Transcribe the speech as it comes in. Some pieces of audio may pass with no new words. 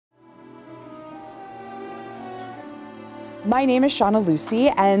My name is Shawna Lucey,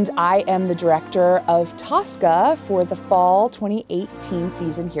 and I am the director of TOSCA for the fall 2018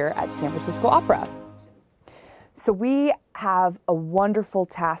 season here at San Francisco Opera. So we have a wonderful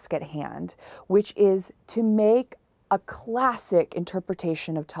task at hand, which is to make a classic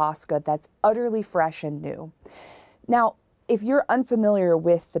interpretation of TOSCA that's utterly fresh and new. Now, if you're unfamiliar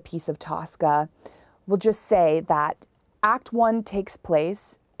with the piece of TOSCA, we'll just say that Act 1 takes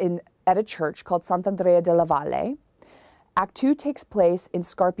place at a church called Sant'Andrea della Valle. Act 2 takes place in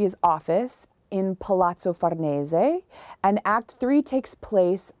Scarpia's office in Palazzo Farnese, and Act 3 takes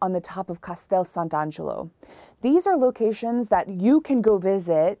place on the top of Castel Sant'Angelo. These are locations that you can go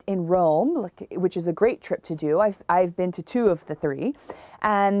visit in Rome, which is a great trip to do. I've been to 2 of the 3,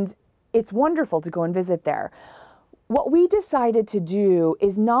 and it's wonderful to go and visit there. What we decided to do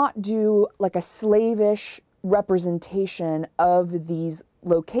is not do like a slavish representation of these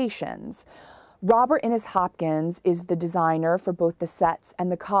locations. Robert Innes Hopkins is the designer for both the sets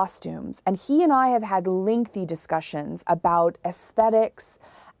and the costumes, and he and I have had lengthy discussions about aesthetics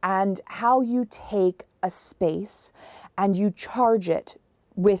and how you take a space and you charge it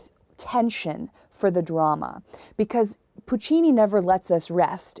with tension for the drama, because Puccini never lets us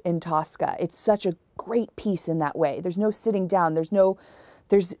rest in Tosca. It's such a great piece in that way. There's no sitting down, there's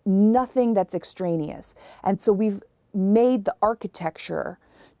nothing that's extraneous, and so we've made the architecture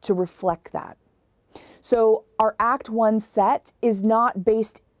to reflect that. So our Act 1 set is not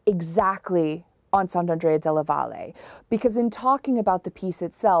based exactly on Sant'Andrea della Valle, because in talking about the piece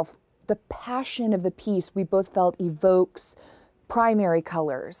itself, the passion of the piece we both felt evokes primary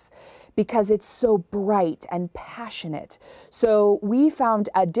colors, because it's so bright and passionate. So we found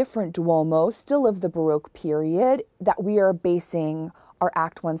a different Duomo, still of the Baroque period, that we are basing our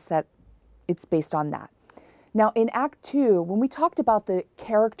Act 1 set, it's based on that. Now, in Act 2, when we talked about the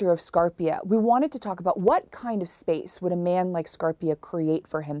character of Scarpia, we wanted to talk about what kind of space would a man like Scarpia create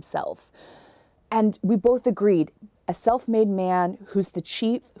for himself. And we both agreed, a self-made man who's the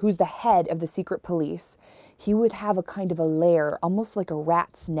chief, who's the head of the secret police, he would have a kind of a lair, almost like a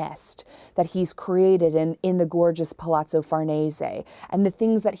rat's nest, that he's created in the gorgeous Palazzo Farnese, and the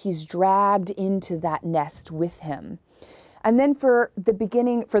things that he's dragged into that nest with him. And then for the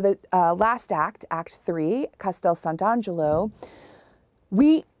beginning, for the last act, Act 3, Castel Sant'Angelo,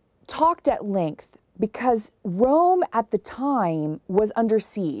 we talked at length because Rome at the time was under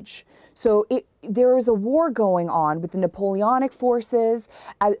siege. So there was a war going on with the Napoleonic forces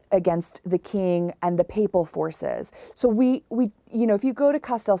against the king and the papal forces. So you know, if you go to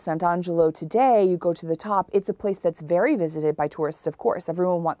Castel Sant'Angelo today, you go to the top, it's a place that's very visited by tourists, of course.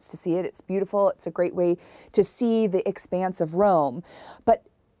 Everyone wants to see it. It's beautiful. It's a great way to see the expanse of Rome. But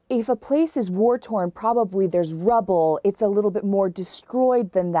if a place is war-torn, probably there's rubble. It's a little bit more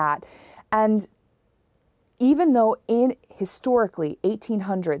destroyed than that. And even though historically,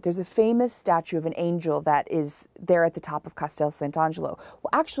 1800, there's a famous statue of an angel that is there at the top of Castel Sant'Angelo.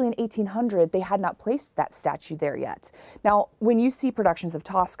 Well, actually in 1800, they had not placed that statue there yet. Now, when you see productions of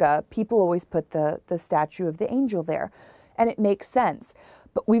Tosca, people always put the statue of the angel there, and it makes sense.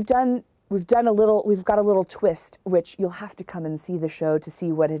 But we've got a little twist, which you'll have to come and see the show to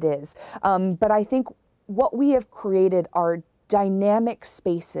see what it is. But I think what we have created are dynamic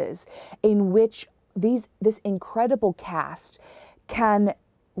spaces in which this incredible cast can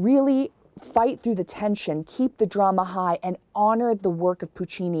really fight through the tension, keep the drama high, and honor the work of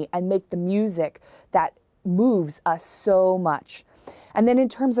Puccini and make the music that moves us so much. And then in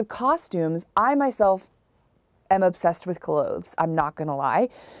terms of costumes, I myself am obsessed with clothes, I'm not gonna lie.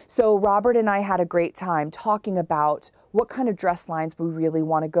 So Robert and I had a great time talking about what kind of dress lines we really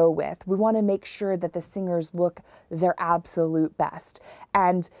want to go with. We want to make sure that the singers look their absolute best.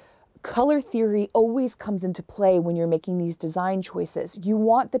 And color theory always comes into play when you're making these design choices. You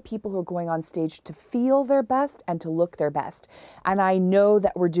want the people who are going on stage to feel their best and to look their best. And I know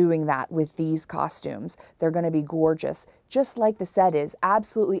that we're doing that with these costumes. They're going to be gorgeous, just like the set is,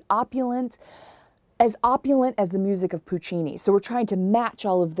 absolutely opulent as the music of Puccini. So we're trying to match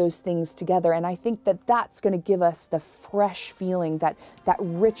all of those things together, and I think that that's going to give us the fresh feeling, that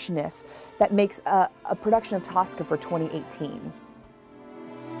richness that makes a production of Tosca for 2018.